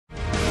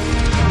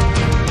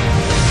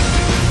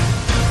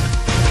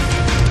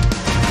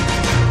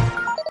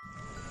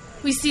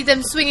We see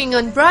them swinging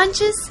on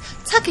branches,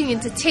 tucking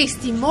into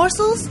tasty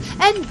morsels,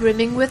 and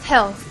brimming with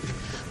health.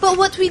 But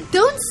what we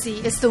don't see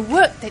is the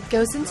work that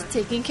goes into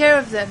taking care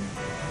of them.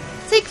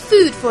 Take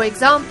food, for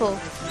example.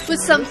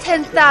 With some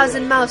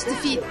 10,000 mouths to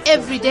feed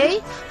every day,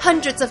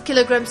 hundreds of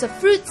kilograms of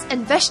fruits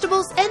and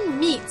vegetables and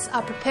meats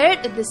are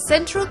prepared in this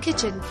central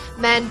kitchen,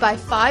 manned by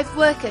 5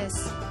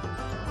 workers.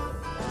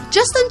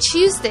 Just on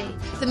Tuesday,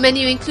 the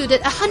menu included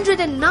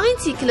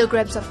 190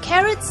 kilograms of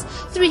carrots,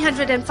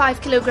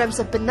 305 kilograms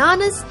of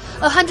bananas,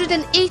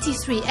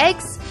 183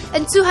 eggs,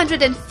 and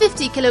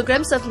 250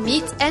 kilograms of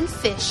meat and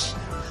fish.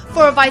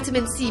 For a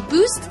vitamin C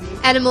boost,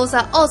 animals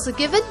are also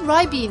given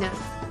Ribena.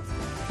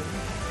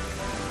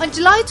 On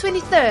July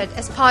 23rd,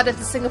 as part of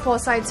the Singapore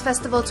Science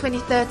Festival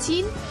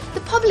 2013,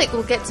 the public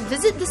will get to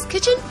visit this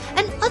kitchen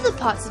and other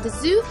parts of the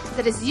zoo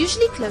that is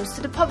usually closed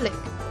to the public.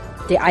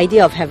 The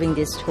idea of having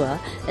this tour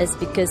is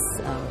because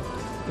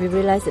we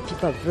realize that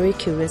people are very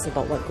curious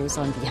about what goes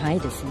on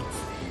behind the scenes.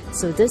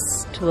 So this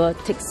tour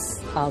takes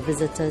our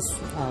visitors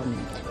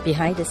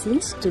behind the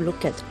scenes to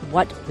look at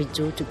what we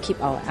do to keep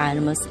our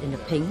animals in the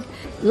pink.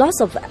 Lots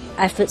of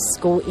efforts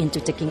go into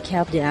taking care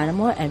of the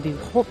animal, and we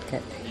hope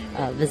that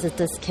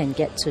visitors can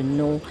get to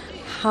know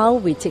how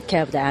we take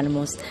care of the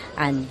animals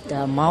and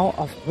the amount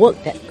of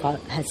work that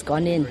has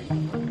gone in.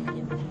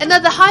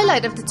 Another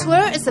highlight of the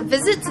tour is a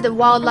visit to the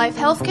Wildlife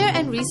Healthcare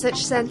and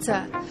Research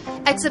Centre.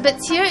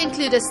 Exhibits here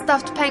include a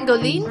stuffed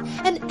pangolin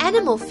and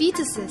animal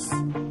fetuses.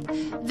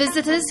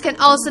 Visitors can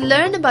also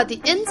learn about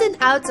the ins and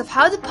outs of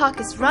how the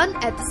park is run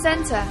at the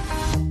centre.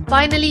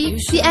 Finally,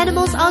 the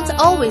animals aren't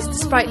always the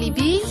sprightly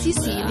beings you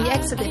see in the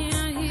exhibits.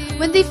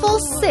 When they fall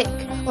sick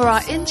or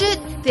are injured,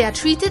 they are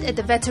treated at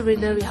the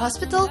veterinary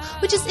hospital,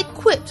 which is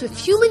equipped with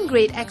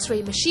human-grade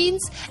X-ray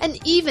machines and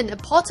even a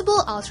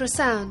portable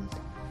ultrasound.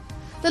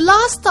 The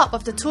last stop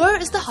of the tour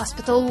is the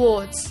hospital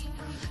wards.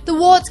 The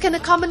wards can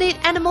accommodate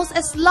animals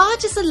as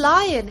large as a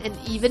lion and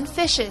even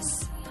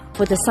fishes.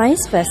 For the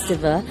Science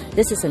Festival,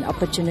 this is an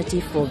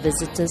opportunity for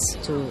visitors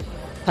to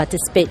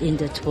participate in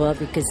the tour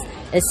because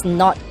it's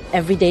not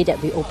every day that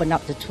we open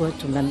up the tour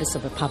to members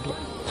of the public.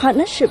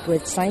 Partnership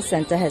with Science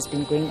Centre has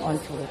been going on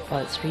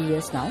for 3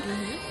 years now,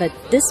 but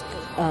this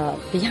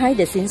behind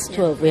the scenes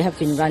tour, we have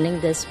been running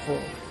this for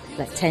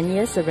like 10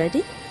 years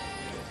already,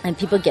 and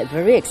people get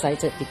very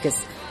excited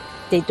because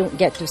they don't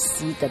get to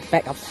see the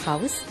back of the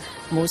house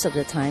most of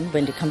the time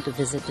when they come to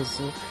visit the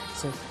zoo.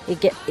 So it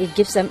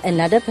gives them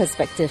another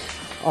perspective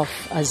of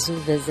a zoo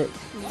visit.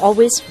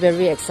 Always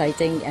very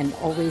exciting and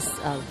always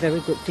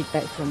very good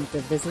feedback from the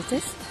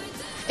visitors.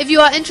 If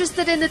you are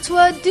interested in the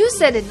tour, do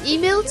send an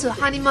email to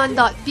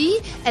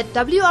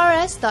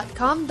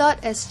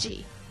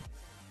hanuman.b@wrs.com.sg.